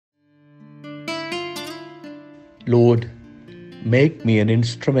Lord, make me an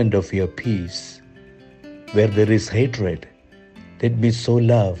instrument of your peace. Where there is hatred, let me sow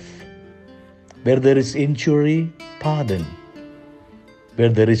love. Where there is injury, pardon. Where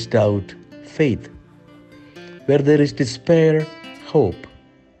there is doubt, faith. Where there is despair, hope.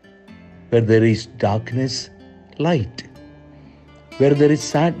 Where there is darkness, light. Where there is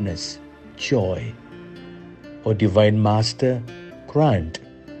sadness, joy. O Divine Master, grant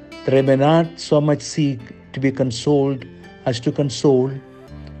that I may not so much seek to be consoled as to console,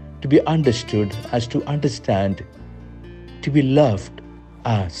 to be understood as to understand, to be loved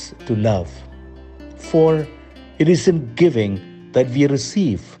as to love. For it is in giving that we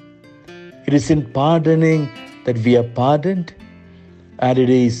receive, it is in pardoning that we are pardoned, and it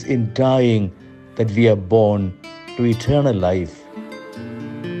is in dying that we are born to eternal life.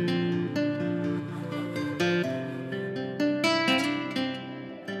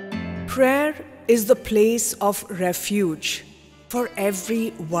 Prayer is the place of refuge for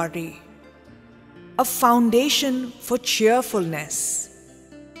every worry, a foundation for cheerfulness,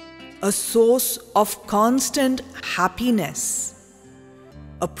 a source of constant happiness,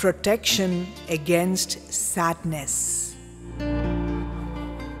 a protection against sadness.